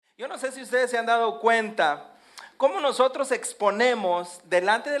Yo no sé si ustedes se han dado cuenta cómo nosotros exponemos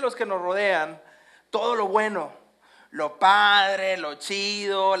delante de los que nos rodean todo lo bueno, lo padre, lo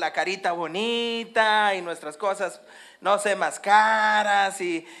chido, la carita bonita y nuestras cosas, no sé, más caras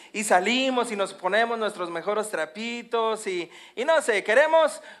y salimos y nos ponemos nuestros mejores trapitos y no sé,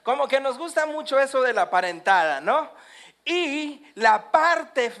 queremos, como que nos gusta mucho eso de la aparentada, ¿no? Y la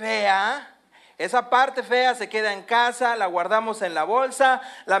parte fea, esa parte fea se queda en casa, la guardamos en la bolsa,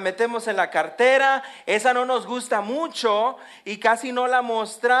 la metemos en la cartera, esa no nos gusta mucho y casi no la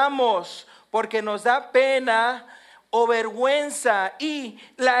mostramos porque nos da pena o vergüenza y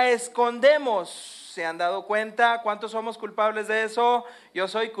la escondemos. ¿Se han dado cuenta cuántos somos culpables de eso? Yo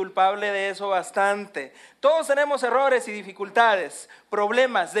soy culpable de eso bastante. Todos tenemos errores y dificultades,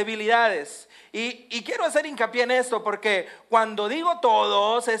 problemas, debilidades. Y quiero hacer hincapié en esto porque cuando digo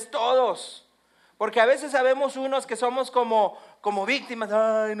todos, es todos. Porque a veces sabemos unos que somos como víctimas.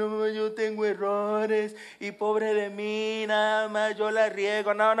 Ay, no, yo tengo errores y pobre de mí, nada más yo la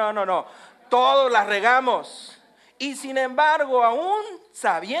riego. No. Todos la regamos. Y sin embargo, aún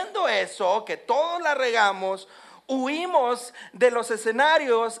sabiendo eso, que todos la regamos, huimos de los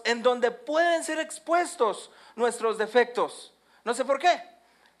escenarios en donde pueden ser expuestos nuestros defectos. No sé por qué,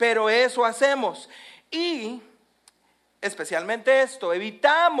 pero eso hacemos. Y especialmente esto,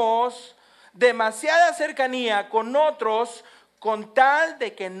 evitamos demasiada cercanía con otros con tal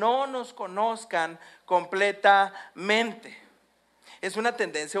de que no nos conozcan completamente. Es una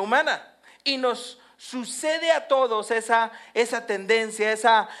tendencia humana y nos sucede a todos esa tendencia,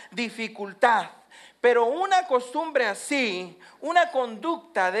 esa dificultad. Pero una costumbre así, una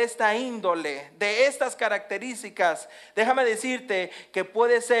conducta de esta índole, de estas características, déjame decirte que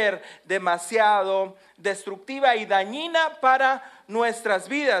puede ser demasiado destructiva y dañina para nuestras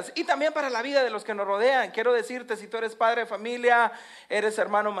vidas y también para la vida de los que nos rodean. Quiero decirte, si tú eres padre de familia, eres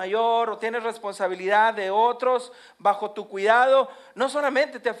hermano mayor o tienes responsabilidad de otros bajo tu cuidado, no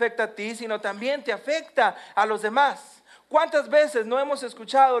solamente te afecta a ti, sino también te afecta a los demás. ¿Cuántas veces no hemos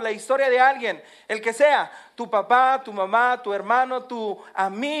escuchado la historia de alguien, el que sea, tu papá, tu mamá, tu hermano, tu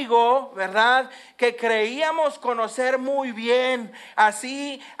amigo, ¿verdad? Que creíamos conocer muy bien,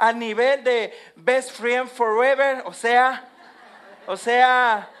 así a nivel de best friend forever, o sea,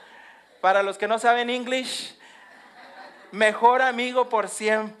 para los que no saben English, mejor amigo por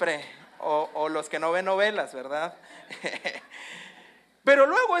siempre, o los que no ven novelas, ¿verdad? Pero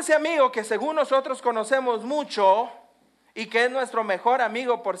luego ese amigo que según nosotros conocemos mucho, y que es nuestro mejor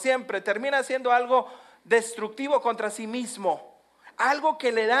amigo por siempre, termina siendo algo destructivo contra sí mismo, algo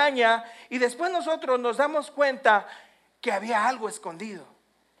que le daña y después nosotros nos damos cuenta que había algo escondido,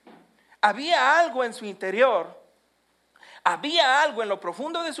 había algo en su interior, había algo en lo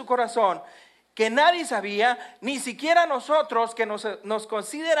profundo de su corazón que nadie sabía, ni siquiera nosotros que nos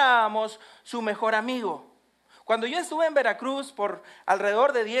considerábamos su mejor amigo. Cuando yo estuve en Veracruz por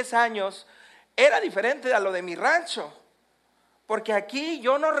alrededor de 10 años, era diferente a lo de mi rancho. Porque aquí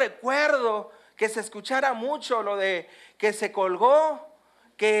yo no recuerdo que se escuchara mucho lo de que se colgó,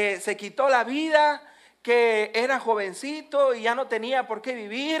 que se quitó la vida, que era jovencito y ya no tenía por qué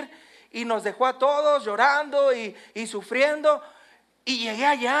vivir y nos dejó a todos llorando y sufriendo. Y llegué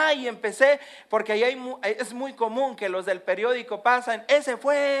allá y empecé, porque allá es muy común que los del periódico pasan, ese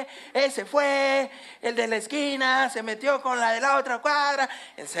fue, el de la esquina se metió con la de la otra cuadra.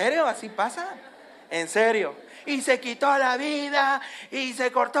 ¿En serio? ¿Así pasa? ¿En serio? Y se quitó la vida y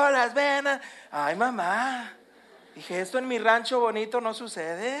se cortó las venas. Ay, mamá, dije, esto en mi rancho bonito no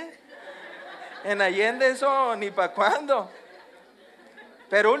sucede. En Allende eso ni para cuándo.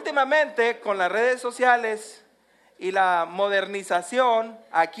 Pero últimamente con las redes sociales y la modernización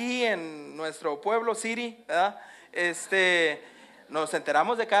aquí en nuestro pueblo City, ¿verdad? Nos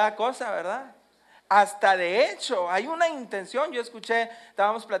enteramos de cada cosa, ¿verdad? Hasta de hecho hay una intención, yo escuché,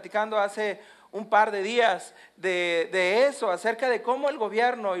 estábamos platicando hace un par de días de eso, acerca de cómo el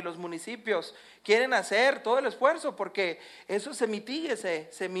gobierno y los municipios quieren hacer todo el esfuerzo porque eso se mitigue,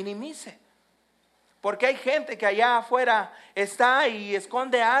 se minimice. Porque hay gente que allá afuera está y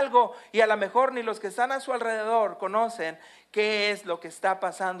esconde algo y a lo mejor ni los que están a su alrededor conocen qué es lo que está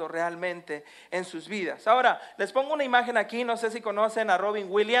pasando realmente en sus vidas. Ahora, les pongo una imagen aquí, no sé si conocen a Robin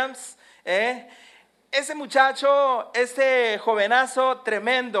Williams, ese muchacho, este jovenazo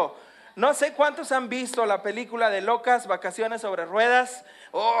tremendo. No sé cuántos han visto la película de Locas, Vacaciones sobre Ruedas.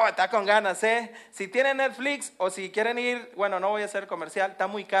 Oh, está con ganas, Si tienen Netflix o si quieren ir, bueno, no voy a hacer comercial, está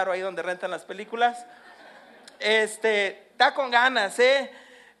muy caro ahí donde rentan las películas. Está con ganas,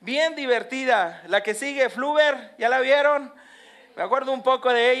 bien divertida. La que sigue, Flubber, ¿ya la vieron? Me acuerdo un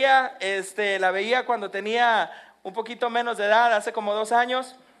poco de ella, la veía cuando tenía un poquito menos de edad, hace como 2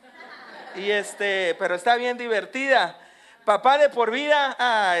 años. Pero está bien divertida. Papá de por vida,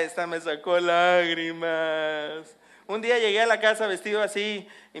 esta me sacó lágrimas. Un día llegué a la casa vestido así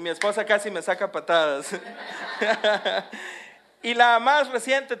y mi esposa casi me saca patadas. Y la más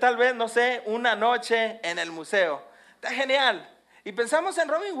reciente, tal vez, no sé, una noche en el museo. Está genial. Y pensamos en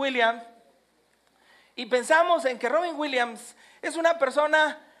Robin Williams. Y pensamos en que Robin Williams es una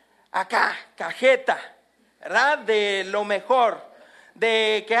persona acá, cajeta, ¿verdad? De lo mejor.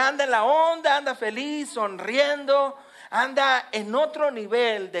 De que anda en la onda, anda feliz, sonriendo. Anda en otro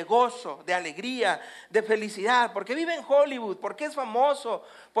nivel de gozo, de alegría, de felicidad, porque vive en Hollywood, porque es famoso,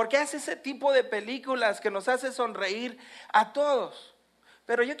 porque hace ese tipo de películas que nos hace sonreír a todos.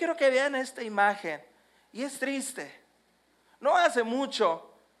 Pero yo quiero que vean esta imagen, y es triste. No hace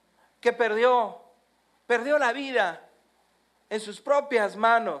mucho que perdió la vida en sus propias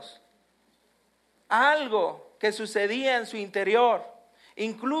manos. Algo que sucedía en su interior.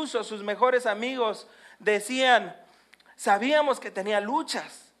 Incluso sus mejores amigos decían: sabíamos que tenía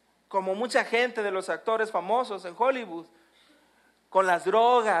luchas, como mucha gente de los actores famosos en Hollywood, con las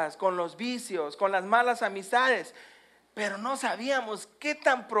drogas, con los vicios, con las malas amistades, pero no sabíamos qué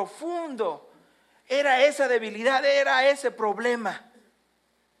tan profundo era esa debilidad, era ese problema,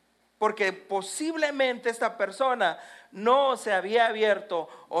 porque posiblemente esta persona no se había abierto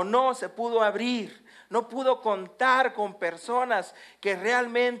o no se pudo abrir, no pudo contar con personas que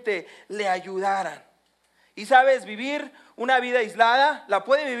realmente le ayudaran. Y sabes, vivir una vida aislada la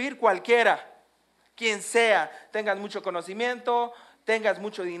puede vivir cualquiera, quien sea. Tengas mucho conocimiento, tengas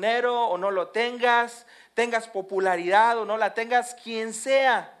mucho dinero o no lo tengas, tengas popularidad o no la tengas, quien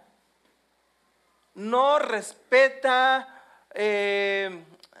sea. No respeta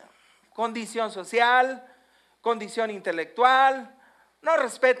condición social, condición intelectual, no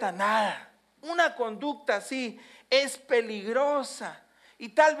respeta nada. Una conducta así es peligrosa. Y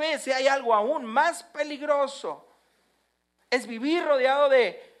tal vez si hay algo aún más peligroso, es vivir rodeado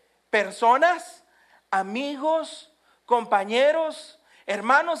de personas, amigos, compañeros,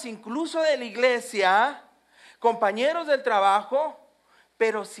 hermanos incluso de la iglesia, compañeros del trabajo,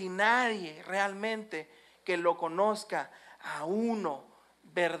 pero sin nadie realmente que lo conozca a uno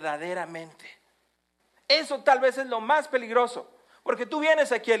verdaderamente. Eso tal vez es lo más peligroso. Porque tú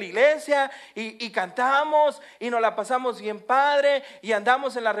vienes aquí a la iglesia y cantamos y nos la pasamos bien padre y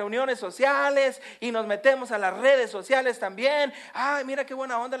andamos en las reuniones sociales y nos metemos a las redes sociales también. Ay, mira qué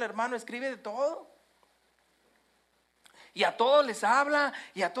buena onda el hermano, escribe de todo. Y a todos les habla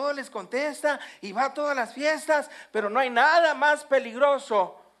y a todos les contesta y va a todas las fiestas. Pero no hay nada más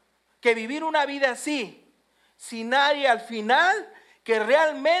peligroso que vivir una vida así, sin nadie al final que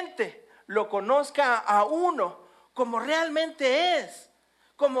realmente lo conozca a uno como realmente es,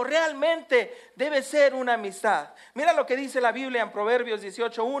 como realmente debe ser una amistad. Mira lo que dice la Biblia en Proverbios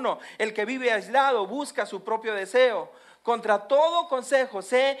 18:1: el que vive aislado busca su propio deseo, contra todo consejo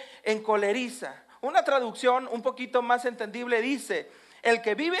se encoleriza. Una traducción un poquito más entendible dice: el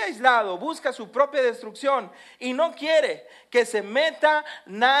que vive aislado busca su propia destrucción y no quiere que se meta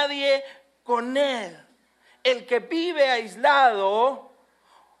nadie con él. El que vive aislado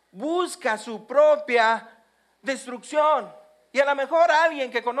busca su propia destrucción. Y a lo mejor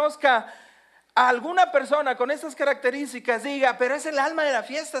alguien que conozca a alguna persona con estas características diga: pero es el alma de la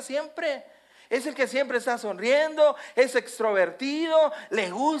fiesta siempre, es el que siempre está sonriendo, es extrovertido,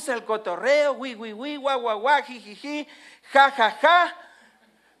 le gusta el cotorreo, guau, guau, guau, jijiji, ja, ja, ja.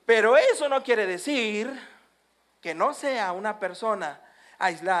 Pero eso no quiere decir que no sea una persona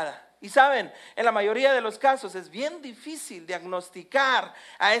aislada. Y saben, en la mayoría de los casos es bien difícil diagnosticar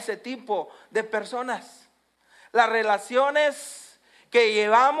a ese tipo de personas. Las relaciones que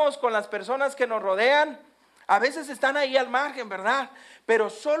llevamos con las personas que nos rodean a veces están ahí al margen, ¿verdad? Pero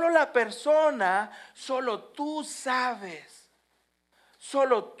solo la persona, solo tú sabes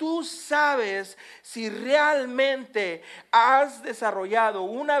si realmente has desarrollado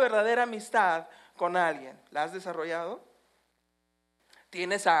una verdadera amistad con alguien. ¿La has desarrollado?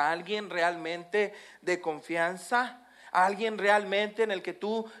 ¿Tienes a alguien realmente de confianza? ¿A alguien realmente en el que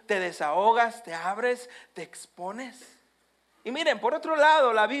tú te desahogas, te abres, te expones? Y miren, por otro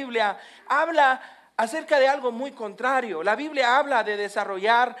lado, la Biblia habla acerca de algo muy contrario. La Biblia habla de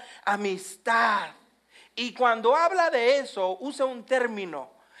desarrollar amistad. Y cuando habla de eso, usa un término.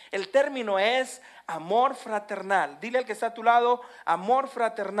 El término es amor fraternal. Dile al que está a tu lado: amor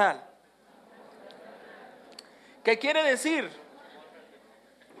fraternal. ¿Qué quiere decir?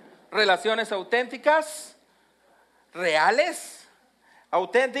 Relaciones auténticas, reales,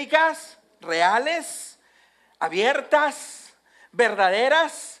 abiertas,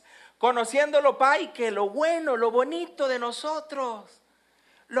 verdaderas, conociéndolo, Pai, que lo bueno, lo bonito de nosotros,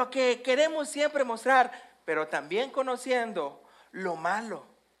 lo que queremos siempre mostrar, pero también conociendo lo malo,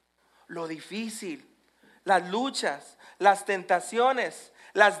 lo difícil, las luchas, las tentaciones,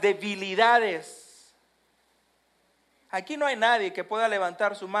 las debilidades. Aquí no hay nadie que pueda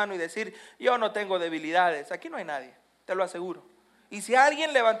levantar su mano y decir, yo no tengo debilidades. Aquí no hay nadie, te lo aseguro. Y si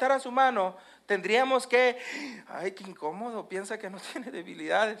alguien levantara su mano, tendríamos que, ay, qué incómodo, piensa que no tiene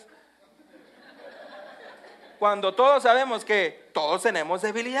debilidades. Cuando todos sabemos que todos tenemos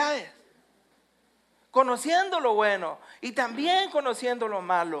debilidades. Conociendo lo bueno y también conociendo lo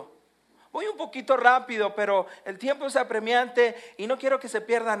malo. Voy un poquito rápido, pero el tiempo es apremiante y no quiero que se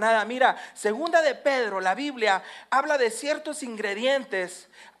pierda nada. Mira, segunda de Pedro, la Biblia habla de ciertos ingredientes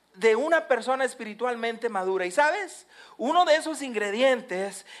de una persona espiritualmente madura. ¿Y sabes? Uno de esos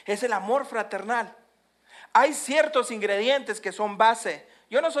ingredientes es el amor fraternal. Hay ciertos ingredientes que son base.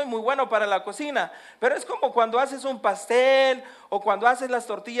 Yo no soy muy bueno para la cocina, pero es como cuando haces un pastel o cuando haces las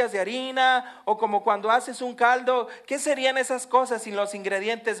tortillas de harina o como cuando haces un caldo. ¿Qué serían esas cosas sin los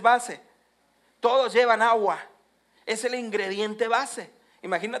ingredientes base? Todos llevan agua, es el ingrediente base.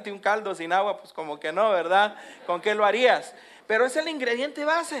 Imagínate un caldo sin agua, pues como que no, ¿verdad? ¿Con qué lo harías? Pero es el ingrediente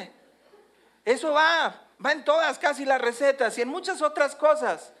base. Eso va en todas casi las recetas y en muchas otras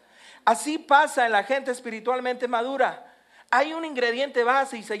cosas. Así pasa en la gente espiritualmente madura. Hay un ingrediente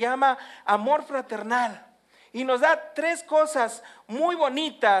base y se llama amor fraternal. Y nos da tres cosas muy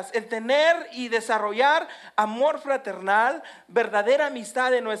bonitas: el tener y desarrollar amor fraternal, verdadera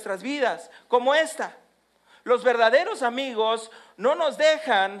amistad en nuestras vidas, como esta. Los verdaderos amigos no nos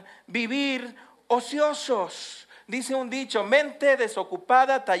dejan vivir ociosos. Dice un dicho, mente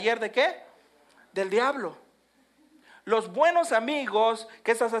desocupada, taller ¿de qué? Del diablo. Los buenos amigos,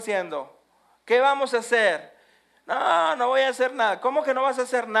 ¿qué estás haciendo? ¿Qué vamos a hacer? No voy a hacer nada. ¿Cómo que no vas a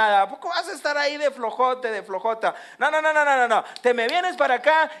hacer nada? ¿A poco vas a estar ahí de flojote, de flojota? No. Te me vienes para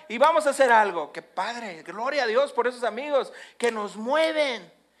acá y vamos a hacer algo. Qué padre, gloria a Dios por esos amigos que nos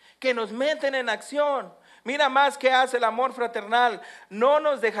mueven, que nos meten en acción. Mira más que hace el amor fraternal. No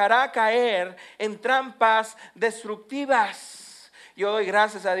nos dejará caer en trampas destructivas. Yo doy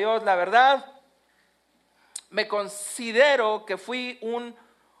gracias a Dios, la verdad. Me considero que fui un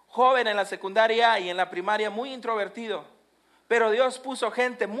joven en la secundaria y en la primaria muy introvertido, pero Dios puso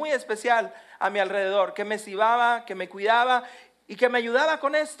gente muy especial a mi alrededor, que me estimaba, que me cuidaba y que me ayudaba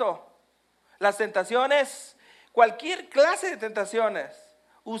con esto. Las tentaciones, cualquier clase de tentaciones.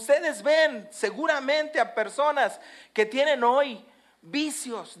 Ustedes ven seguramente a personas que tienen hoy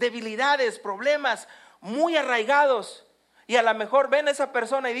vicios, debilidades, problemas muy arraigados, y a lo mejor ven a esa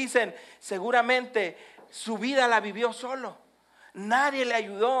persona y dicen, seguramente su vida la vivió solo. Nadie le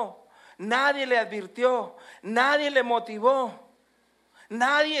ayudó, nadie le advirtió, nadie le motivó,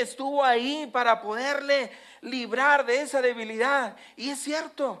 nadie estuvo ahí para poderle librar de esa debilidad. Y es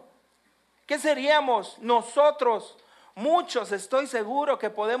cierto, ¿qué seríamos nosotros? Muchos, estoy seguro que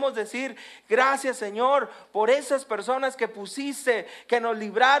podemos decir, gracias Señor por esas personas que pusiste, que nos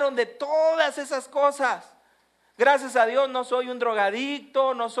libraron de todas esas cosas. Gracias a Dios no soy un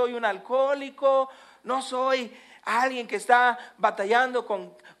drogadicto, no soy un alcohólico, no soy alguien que está batallando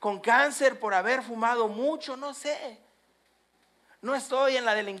con cáncer por haber fumado mucho, no sé. No estoy en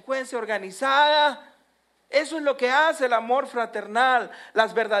la delincuencia organizada. Eso es lo que hace el amor fraternal.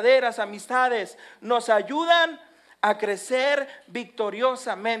 Las verdaderas amistades nos ayudan a crecer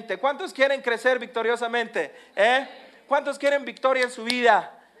victoriosamente. ¿Cuántos quieren crecer victoriosamente? ¿Cuántos quieren victoria en su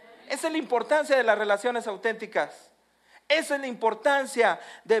vida? Esa es la importancia de las relaciones auténticas. Esa es la importancia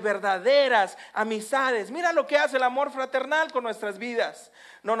de verdaderas amistades. Mira lo que hace el amor fraternal con nuestras vidas.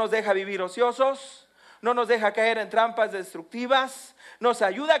 No nos deja vivir ociosos, no nos deja caer en trampas destructivas, nos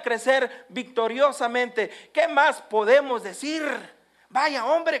ayuda a crecer victoriosamente. ¿Qué más podemos decir? Vaya,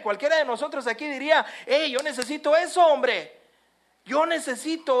 hombre, cualquiera de nosotros aquí diría, yo necesito eso, hombre. Yo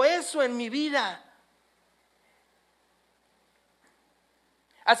necesito eso en mi vida.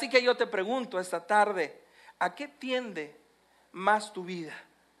 Así que yo te pregunto esta tarde, ¿a qué tiende más tu vida?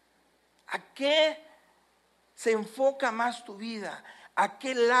 ¿A qué se enfoca más tu vida? ¿A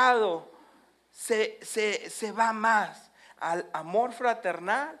qué lado se va más? ¿Al amor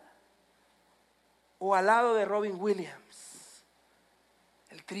fraternal o al lado de Robin Williams?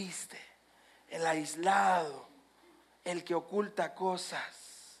 El triste, el aislado, el que oculta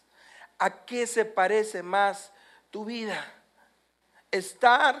cosas. ¿A qué se parece más tu vida?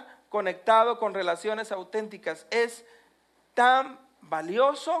 Estar conectado con relaciones auténticas es tan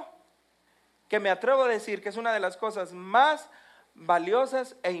valioso que me atrevo a decir que es una de las cosas más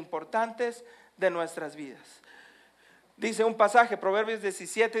valiosas e importantes de nuestras vidas. Dice un pasaje, Proverbios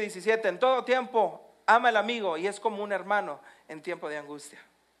 17:17, en todo tiempo ama al amigo y es como un hermano en tiempo de angustia.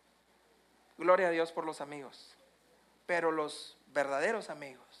 Gloria a Dios por los amigos, pero los verdaderos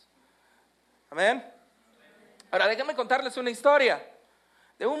amigos. Amén. Ahora déjenme contarles una historia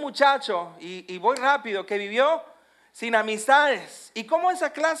de un muchacho, y voy rápido, que vivió sin amistades y cómo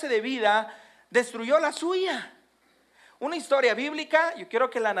esa clase de vida destruyó la suya. Una historia bíblica, yo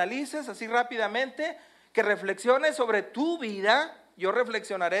quiero que la analices así rápidamente, que reflexiones sobre tu vida. Yo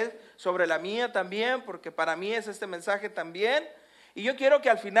reflexionaré sobre la mía también, porque para mí es este mensaje también. Y yo quiero que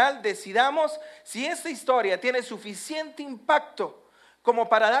al final decidamos si esta historia tiene suficiente impacto como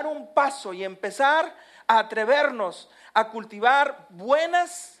para dar un paso y empezar a atrevernos a cultivar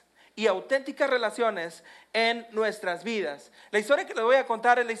buenas y auténticas relaciones en nuestras vidas. La historia que les voy a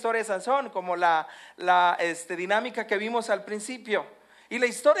contar es la historia de Sansón, como la dinámica que vimos al principio. Y la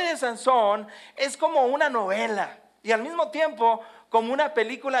historia de Sansón es como una novela y al mismo tiempo como una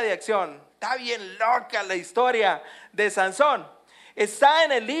película de acción. Está bien loca la historia de Sansón. Está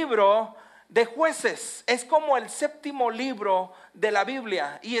en el libro de Jueces, es como el 7º libro de la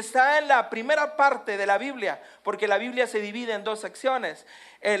Biblia y está en la primera parte de la Biblia, porque la Biblia se divide en 2 secciones,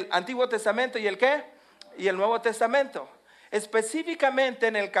 el Antiguo Testamento y el ¿qué? Y el Nuevo Testamento, específicamente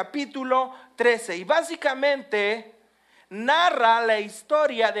en el capítulo 13, y básicamente narra la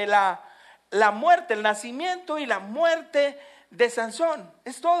historia de la muerte, el nacimiento y la muerte de Sansón,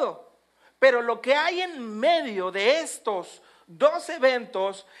 es todo. Pero lo que hay en medio de estos 2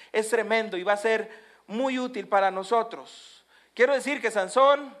 eventos es tremendo y va a ser muy útil para nosotros. Quiero decir que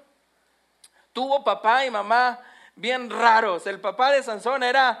Sansón tuvo papá y mamá bien raros. El papá de Sansón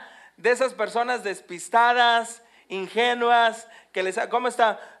era de esas personas despistadas, ingenuas, que les ¿cómo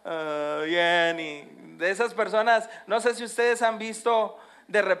está? Bien. Y de esas personas, no sé si ustedes han visto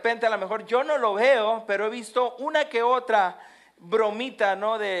de repente, a lo mejor yo no lo veo, pero he visto una que otra bromita,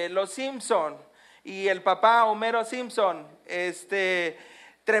 ¿no? De los Simpson y el papá Homero Simpson,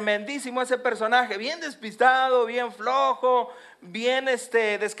 tremendísimo ese personaje, bien despistado, bien flojo, bien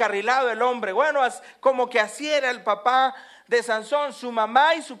descarrilado el hombre. Bueno, como que así era el papá de Sansón. Su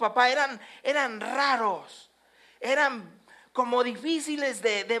mamá y su papá eran raros, eran como difíciles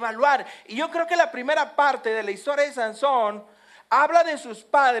de evaluar. Y yo creo que la primera parte de la historia de Sansón habla de sus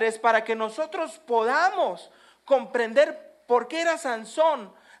padres para que nosotros podamos comprender por qué era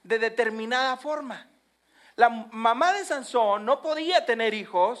Sansón de determinada forma. La mamá de Sansón no podía tener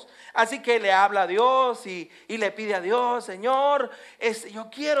hijos, así que le habla a Dios y le pide a Dios: Señor, yo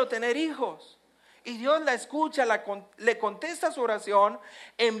quiero tener hijos. Y Dios la escucha, le contesta su oración,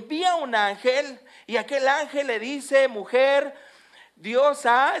 envía un ángel y aquel ángel le dice: mujer, Dios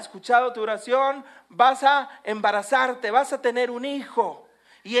ha escuchado tu oración, vas a embarazarte, vas a tener un hijo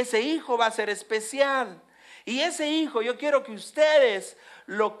y ese hijo va a ser especial. Y ese hijo yo quiero que ustedes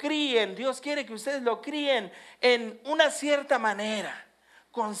lo críen, Dios quiere que ustedes lo críen en una cierta manera,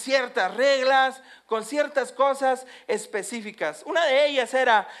 con ciertas reglas, con ciertas cosas específicas. Una de ellas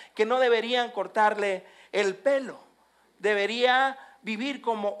era que no deberían cortarle el pelo, debería vivir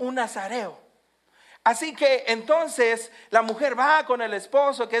como un nazareo. Así que entonces la mujer va con el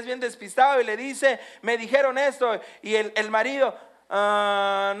esposo, que es bien despistado, y le dice: me dijeron esto. Y el marido: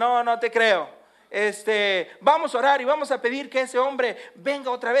 no te creo. Vamos a orar y vamos a pedir que ese hombre venga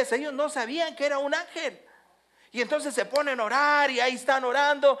otra vez. Ellos no sabían que era un ángel. Y entonces se ponen a orar y ahí están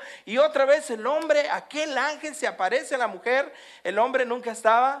orando. Y otra vez el hombre, aquel ángel se aparece a la mujer. El hombre nunca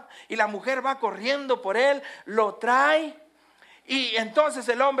estaba. Y la mujer va corriendo por él, lo trae. Y entonces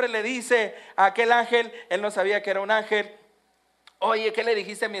el hombre le dice a aquel ángel, él no sabía que era un ángel: oye, ¿qué le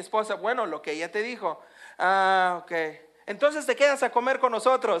dijiste a mi esposa? Bueno, lo que ella te dijo. Ok. Entonces te quedas a comer con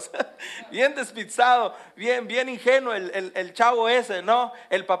nosotros. Bien despistado, bien ingenuo el chavo ese, ¿no?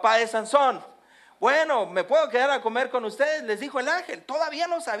 El papá de Sansón. Bueno, ¿me puedo quedar a comer con ustedes? Les dijo el ángel. Todavía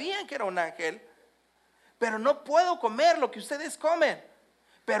no sabían que era un ángel. Pero no puedo comer lo que ustedes comen,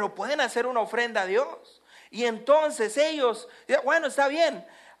 pero pueden hacer una ofrenda a Dios. Y entonces ellos, bueno, está bien,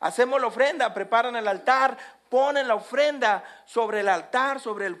 hacemos la ofrenda, preparan el altar, ponen la ofrenda sobre el altar,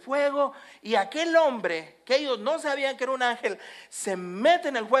 sobre el fuego, y aquel hombre, que ellos no sabían que era un ángel, se mete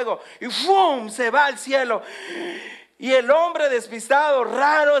en el fuego y ¡fum!, se va al cielo. Y el hombre despistado,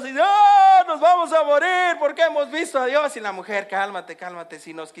 raro, dice: ¡oh, nos vamos a morir porque hemos visto a Dios! Y la mujer: cálmate,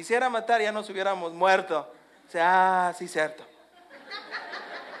 si nos quisiera matar ya nos hubiéramos muerto. O sea, sí, cierto.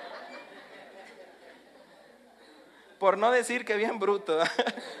 Por no decir que bien bruto.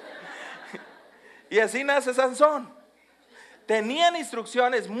 Y así nace Sansón. Tenían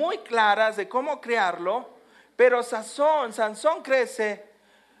instrucciones muy claras de cómo criarlo, pero Sansón crece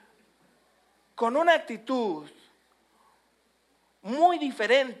con una actitud muy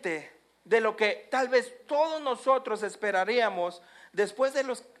diferente de lo que tal vez todos nosotros esperaríamos después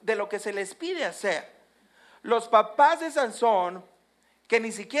de lo que se les pide hacer. Los papás de Sansón, que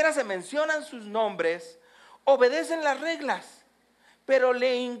ni siquiera se mencionan sus nombres, obedecen las reglas, pero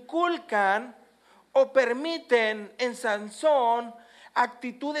le inculcan o permiten en Sansón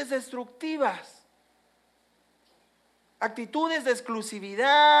actitudes destructivas, actitudes de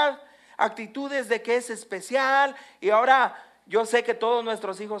exclusividad, actitudes de que es especial. Y ahora yo sé que todos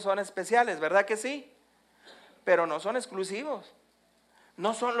nuestros hijos son especiales, ¿verdad que sí? Pero no son exclusivos,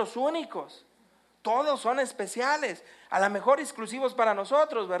 no son los únicos. Todos son especiales, a lo mejor exclusivos para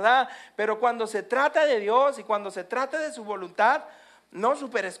nosotros, ¿verdad? Pero cuando se trata de Dios y cuando se trata de su voluntad, no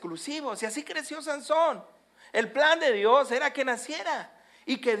súper exclusivos. Y así creció Sansón. El plan de Dios era que naciera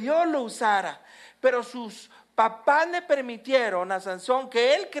y que Dios lo usara. Pero sus papás le permitieron a Sansón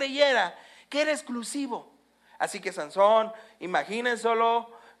que él creyera que era exclusivo. Así que Sansón,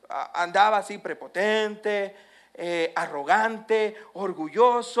 imagínenselo, andaba así prepotente, arrogante,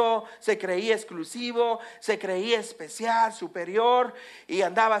 orgulloso, se creía exclusivo, se creía especial, superior, y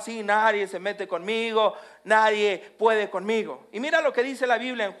andaba así: nadie se mete conmigo, nadie puede conmigo. Y mira lo que dice la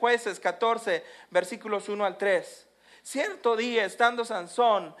Biblia en Jueces 14, versículos 1 al 3. Cierto día, estando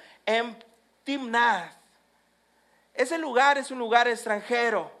Sansón en Timnath, ese lugar es un lugar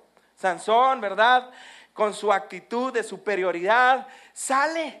extranjero, Sansón, ¿verdad?, con su actitud de superioridad,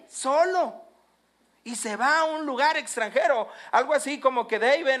 sale solo y se va a un lugar extranjero. Algo así como que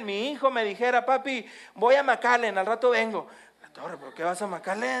David, mi hijo, me dijera: papi, voy a McAllen, al rato vengo. La torre, ¿pero qué vas a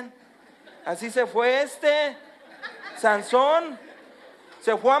McAllen? Así se fue Sansón,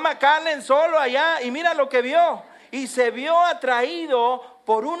 se fue a McAllen solo allá, y mira lo que vio. Y se vio atraído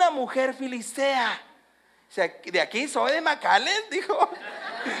por una mujer filistea. O sea, de aquí soy, de McAllen, dijo.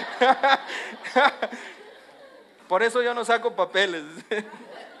 Por eso yo no saco papeles.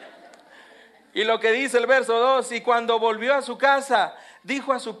 Y lo que dice el verso 2: y cuando volvió a su casa,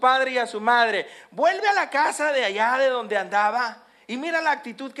 dijo a su padre y a su madre: vuelve a la casa de allá de donde andaba. Y mira la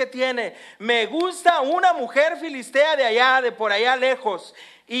actitud que tiene: me gusta una mujer filistea de allá, de por allá lejos,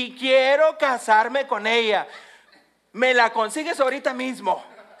 y quiero casarme con ella. Me la consigues ahorita mismo.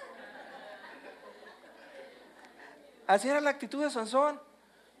 Así era la actitud de Sansón.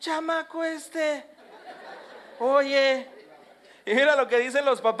 Chamaco oye. Y mira lo que dicen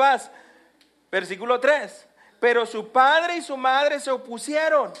los papás. Versículo 3: pero su padre y su madre se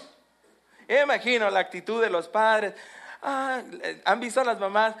opusieron. Yo me imagino la actitud de los padres. ¿Han visto a las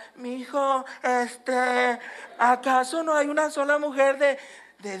mamás? Mi hijo, ¿acaso no hay una sola mujer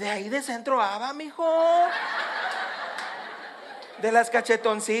de ahí de Centro Ava, mi hijo? De las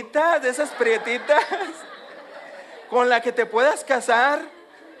cachetoncitas, de esas prietitas, con la que te puedas casar.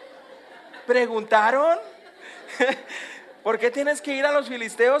 ¿Preguntaron? ¿Por qué tienes que ir a los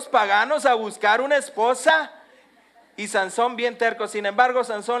filisteos paganos a buscar una esposa? Y Sansón, bien terco. Sin embargo,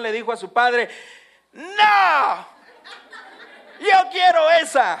 Sansón le dijo a su padre: ¡no! Yo quiero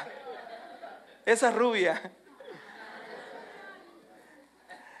esa rubia.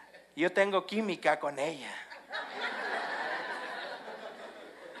 Yo tengo química con ella.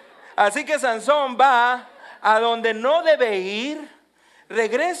 Así que Sansón va a donde no debe ir,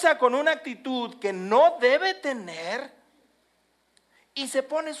 regresa con una actitud que no debe tener y se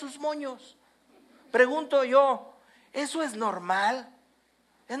pone sus moños. Pregunto yo, ¿eso es normal?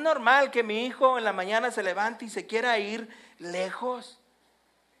 ¿Es normal que mi hijo en la mañana se levante y se quiera ir lejos?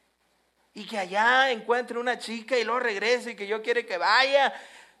 Y que allá encuentre una chica y luego regrese y que yo quiere que vaya.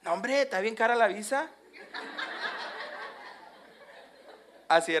 No, hombre, ¿está bien cara la visa?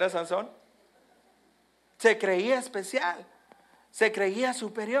 Así era Sansón. Se creía especial, se creía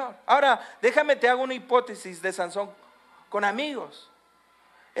superior. Ahora, déjame te hago una hipótesis de Sansón con amigos.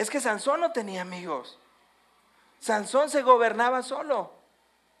 Es que Sansón no tenía amigos. Sansón se gobernaba solo.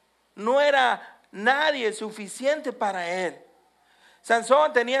 No era nadie suficiente para él.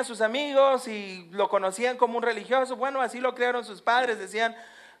 Sansón tenía sus amigos y lo conocían como un religioso. Bueno, así lo crearon sus padres, decían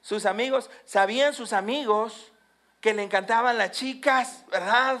sus amigos. Sabían sus amigos que le encantaban las chicas,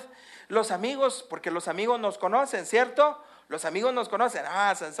 ¿verdad? Los amigos, porque los amigos nos conocen, ¿cierto? Los amigos nos conocen.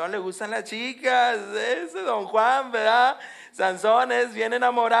 A Sansón le gustan las chicas, ese don Juan, ¿verdad? Sansón es bien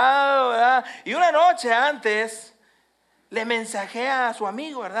enamorado, ¿verdad? Y una noche antes le mensajea a su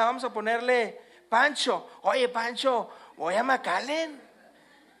amigo, ¿verdad? Vamos a ponerle Pancho. Oye, Pancho, voy a McAllen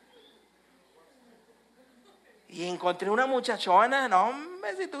y encontré una muchachona. No,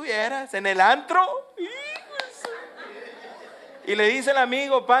 hombre, si tuvieras, en el antro. Y le dice el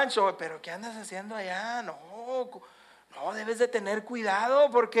amigo Pancho: pero ¿qué andas haciendo allá? No, debes de tener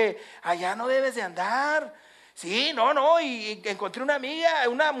cuidado porque allá no debes de andar. Sí, no, y encontré una amiga,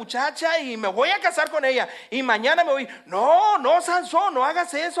 una muchacha y me voy a casar con ella y mañana me voy. No, Sansón, no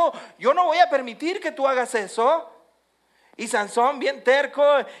hagas eso. Yo no voy a permitir que tú hagas eso. Y Sansón, bien terco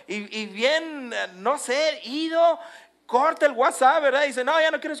y bien, no sé, ido, corta el WhatsApp, ¿verdad? Y dice, no, ya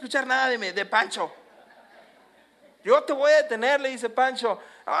no quiero escuchar nada de Pancho. Yo te voy a detener, le dice Pancho.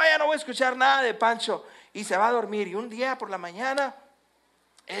 No, ya no voy a escuchar nada de Pancho. Y se va a dormir. Y un día por la mañana,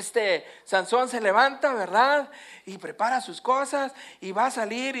 Sansón se levanta, ¿verdad? Y prepara sus cosas y va a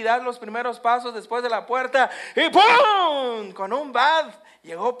salir y dar los primeros pasos después de la puerta. Y ¡pum! Con un bat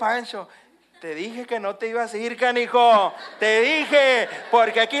llegó Pancho. Te dije que no te ibas a ir, canijo. Te dije,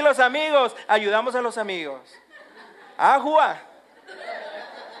 porque aquí los amigos ayudamos a los amigos. Ajua.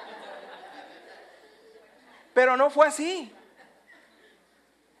 Pero no fue así.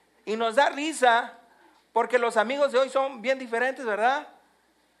 Y nos da risa porque los amigos de hoy son bien diferentes, ¿verdad?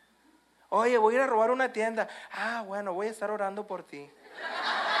 Oye, voy a ir a robar una tienda. Ah, bueno, voy a estar orando por ti.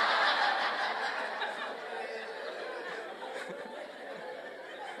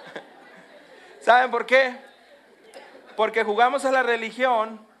 ¿Saben por qué? Porque jugamos a la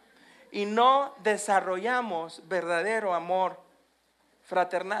religión y no desarrollamos verdadero amor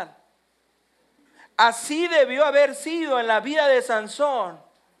fraternal. Así debió haber sido en la vida de Sansón,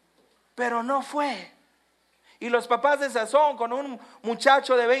 pero no fue. Y los papás de Sansón con un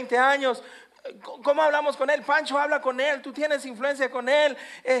muchacho de 20 años, ¿cómo hablamos con él? Pancho, habla con él, tú tienes influencia con él,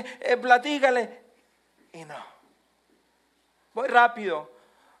 platícale. Y no. Voy rápido.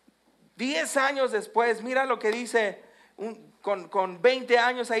 10 años después, mira lo que dice con 20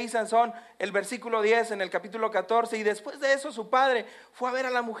 años ahí Sansón, el versículo 10 en el capítulo 14. Y después de eso su padre fue a ver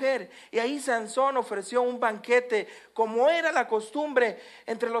a la mujer. Y ahí Sansón ofreció un banquete como era la costumbre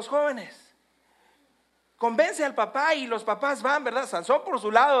entre los jóvenes. Convence al papá y los papás van, ¿verdad? Sansón por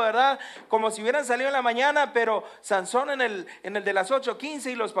su lado, ¿verdad? Como si hubieran salido en la mañana, pero Sansón en el de las 8:15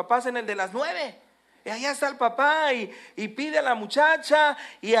 y los papás en el de las 9. Y allá está el papá y pide a la muchacha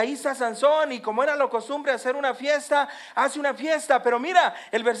y ahí está Sansón y como era la costumbre hacer una fiesta, hace una fiesta. Pero mira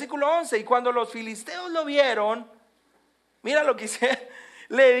el versículo 11, y cuando los filisteos lo vieron, mira lo que dice,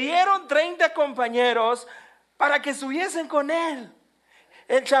 le dieron 30 compañeros para que subiesen con él.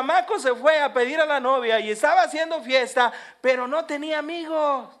 El chamaco se fue a pedir a la novia y estaba haciendo fiesta, pero no tenía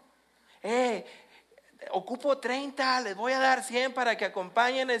amigos. Ocupo 30, les voy a dar 100 para que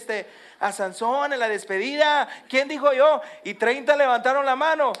acompañen a Sansón en la despedida. ¿Quién dijo yo? Y 30 levantaron la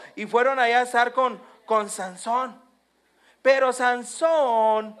mano y fueron allá a estar con Sansón. Pero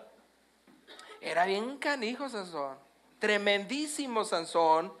Sansón era bien canijo, Sansón, tremendísimo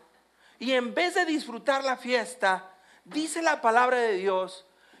Sansón. Y en vez de disfrutar la fiesta, dice la palabra de Dios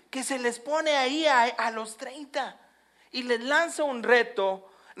que se les pone ahí a los 30 y les lanza un reto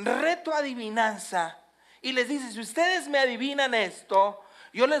adivinanza. Y les dice, si ustedes me adivinan esto,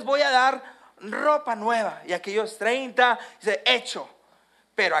 yo les voy a dar ropa nueva. Y aquellos 30, dice, hecho.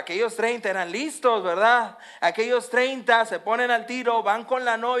 Pero aquellos 30 eran listos, ¿verdad? Aquellos 30 se ponen al tiro, van con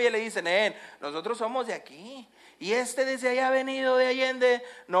la novia y le dicen, nosotros somos de aquí. Y desde allá ha venido de Allende,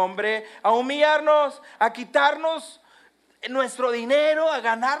 no hombre, a humillarnos, a quitarnos nuestro dinero, a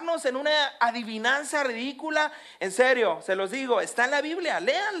ganarnos en una adivinanza ridícula. En serio, se los digo, está en la Biblia,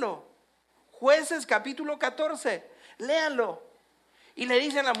 léanlo. Jueces capítulo 14, léanlo. Y le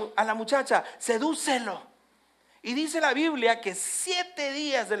dicen a la muchacha, sedúcelo. Y dice la Biblia que 7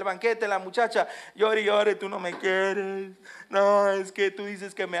 días del banquete la muchacha, llore y llore, tú no me quieres. No, es que tú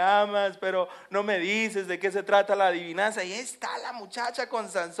dices que me amas, pero no me dices de qué se trata la adivinanza. Y ahí está la muchacha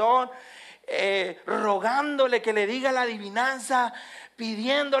con Sansón, rogándole que le diga la adivinanza,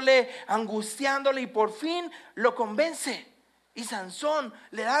 pidiéndole, angustiándole, y por fin lo convence. Y Sansón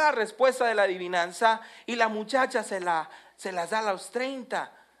le da la respuesta de la adivinanza y la muchacha se las da a los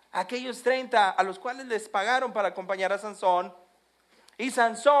 30, aquellos 30 a los cuales les pagaron para acompañar a Sansón. Y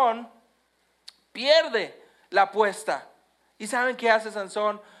Sansón pierde la apuesta. ¿Y saben qué hace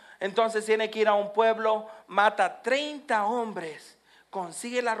Sansón? Entonces tiene que ir a un pueblo, mata 30 hombres,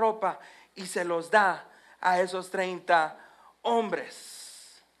 consigue la ropa y se los da a esos 30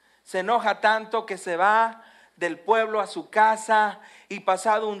 hombres. Se enoja tanto que se va del pueblo a su casa y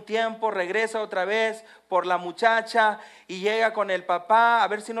pasado un tiempo regresa otra vez por la muchacha y llega con el papá, a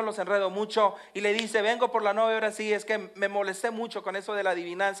ver si no los enredo mucho, y le dice, vengo por la novia, ahora sí, es que me molesté mucho con eso de la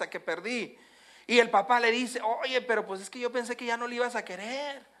adivinanza que perdí. Y el papá le dice, oye, pero pues es que yo pensé que ya no le ibas a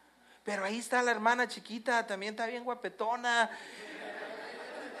querer, pero ahí está la hermana chiquita, también está bien guapetona.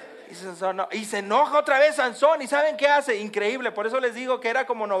 Y Sansón no. Y se enoja otra vez Sansón. ¿Y saben qué hace? Increíble. Por eso les digo que era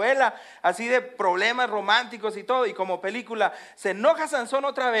como novela, así de problemas románticos y todo, y como película. Se enoja Sansón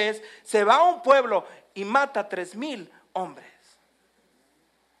otra vez, se va a un pueblo y mata 3,000 hombres.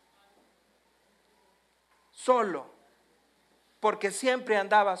 Solo. Porque siempre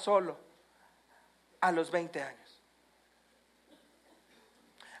andaba solo a los 20 años.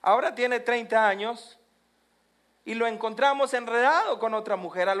 Ahora tiene 30 años y lo encontramos enredado con otra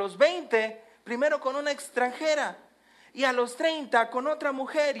mujer. A los 20, primero con una extranjera, y a los 30 con otra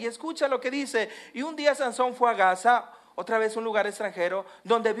mujer. Y escucha lo que dice: y un día Sansón fue a Gaza, otra vez un lugar extranjero,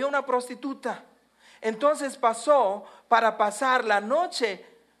 donde vio una prostituta. Entonces pasó para pasar la noche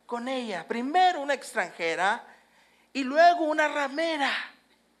con ella. Primero una extranjera y luego una ramera.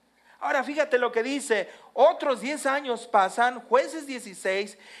 Ahora fíjate lo que dice: otros 10 años pasan, Jueces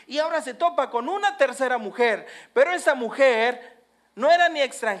 16, y ahora se topa con una tercera mujer. Pero esa mujer no era ni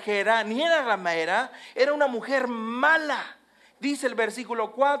extranjera, ni era ramera, era una mujer mala. Dice el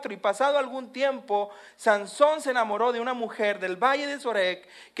versículo 4: y pasado algún tiempo, Sansón se enamoró de una mujer del valle de Sorek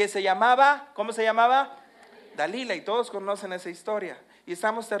que se llamaba, ¿cómo se llamaba? Dalila, y todos conocen esa historia. Y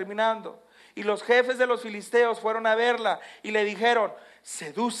estamos terminando. Y los jefes de los filisteos fueron a verla y le dijeron: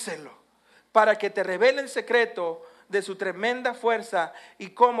 sedúcelo para que te revele el secreto de su tremenda fuerza y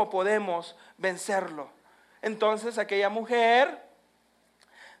cómo podemos vencerlo. Entonces aquella mujer: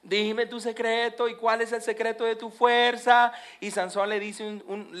 dime tu secreto, y cuál es el secreto de tu fuerza. Y Sansón le dice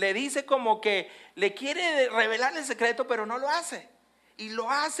le dice como que le quiere revelar el secreto, pero no lo hace. Y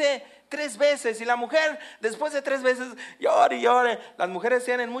lo hace 3 veces. Y la mujer, después de 3 veces, llore y llore. Las mujeres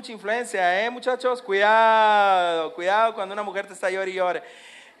tienen mucha influencia, muchachos. Cuidado cuando una mujer te está llore y llore.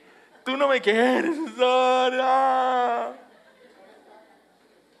 Tú no me quieres, Sara.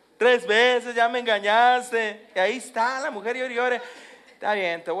 3 veces ya me engañaste. Y ahí está la mujer llore y llore. Está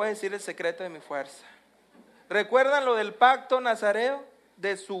bien, te voy a decir el secreto de mi fuerza. ¿Recuerdan lo del pacto nazareo?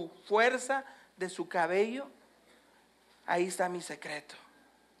 De su fuerza, de su cabello. Ahí está mi secreto.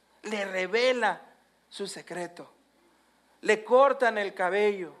 Le revela su secreto. Le cortan el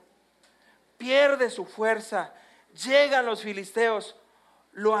cabello. Pierde su fuerza. Llegan los filisteos.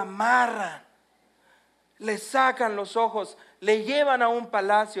 Lo amarran. Le sacan los ojos. Le llevan a un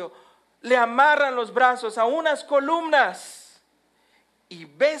palacio. Le amarran los brazos a unas columnas. Y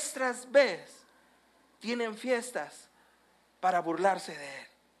vez tras vez tienen fiestas para burlarse de él.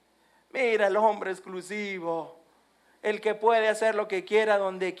 Mira el hombre exclusivo, el que puede hacer lo que quiera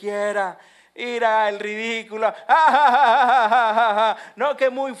donde quiera. Mira el ridículo. No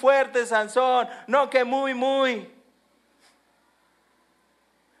que muy fuerte Sansón, no que muy.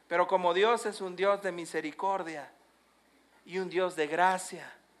 Pero como Dios es un Dios de misericordia y un Dios de gracia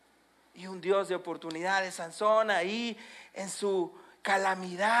y un Dios de oportunidades, Sansón ahí en su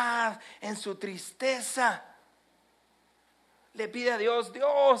calamidad, en su tristeza, le pide a Dios: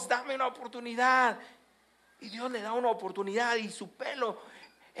 Dios, dame una oportunidad. Y Dios le da una oportunidad y su pelo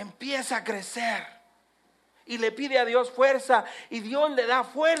empieza a crecer. Y le pide a Dios fuerza y Dios le da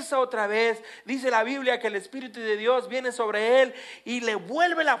fuerza otra vez. Dice la Biblia que el Espíritu de Dios viene sobre él y le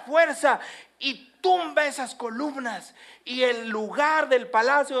vuelve la fuerza y tumba esas columnas. Y el lugar del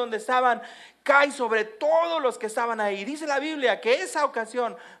palacio donde estaban cae sobre todos los que estaban ahí. Dice la Biblia que esa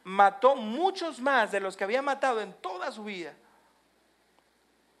ocasión mató muchos más de los que había matado en toda su vida.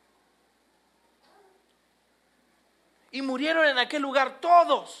 Y murieron en aquel lugar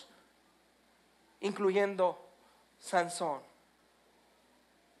todos, incluyendo Sansón.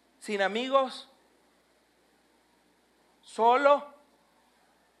 Sin amigos, solo,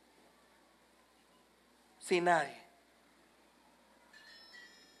 sin nadie.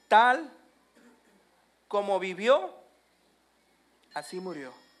 Tal como vivió, así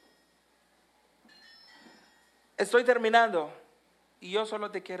murió. Estoy terminando y yo solo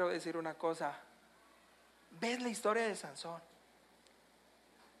te quiero decir una cosa. ¿Ves la historia de Sansón?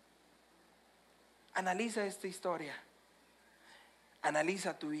 Analiza esta historia.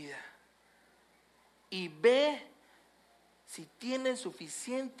 Analiza tu vida. Y ve si tiene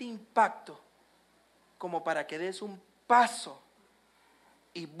suficiente impacto como para que des un paso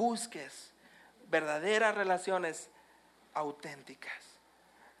y busques verdaderas relaciones auténticas.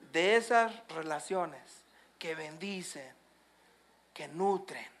 De esas relaciones que bendicen, que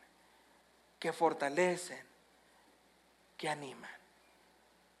nutren, que fortalecen, que animan.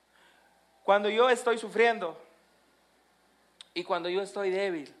 Cuando yo estoy sufriendo y cuando yo estoy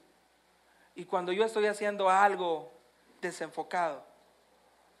débil y cuando yo estoy haciendo algo desenfocado,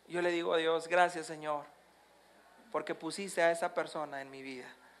 yo le digo a Dios: gracias, Señor, porque pusiste a esa persona en mi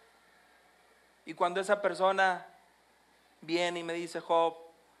vida. Y cuando esa persona viene y me dice: Job,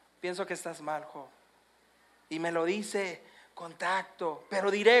 pienso que estás mal, Job. Y me lo dice con tacto,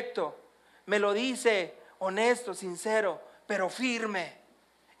 pero directo. Me lo dice honesto, sincero, pero firme.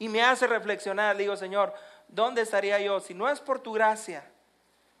 Y me hace reflexionar. Le digo, Señor, ¿dónde estaría yo si no es por tu gracia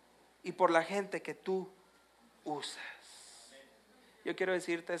y por la gente que tú usas? Yo quiero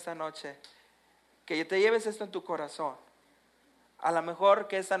decirte esta noche que te lleves esto en tu corazón. A lo mejor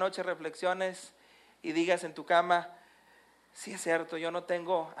que esta noche reflexiones y digas en tu cama, sí es cierto, yo no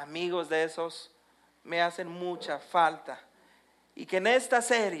tengo amigos de esos, me hacen mucha falta. Y que en esta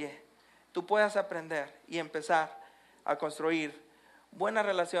serie tú puedas aprender y empezar a construir buenas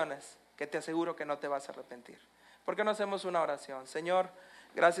relaciones que te aseguro que no te vas a arrepentir. ¿Por qué no hacemos una oración? Señor,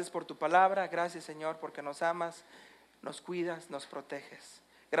 gracias por tu palabra, gracias Señor porque nos amas, nos cuidas, nos proteges.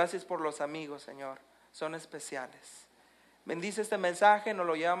 Gracias por los amigos, Señor, son especiales. Bendice este mensaje, nos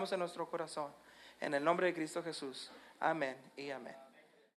lo llevamos en nuestro corazón. En el nombre de Cristo Jesús. Amén y amén.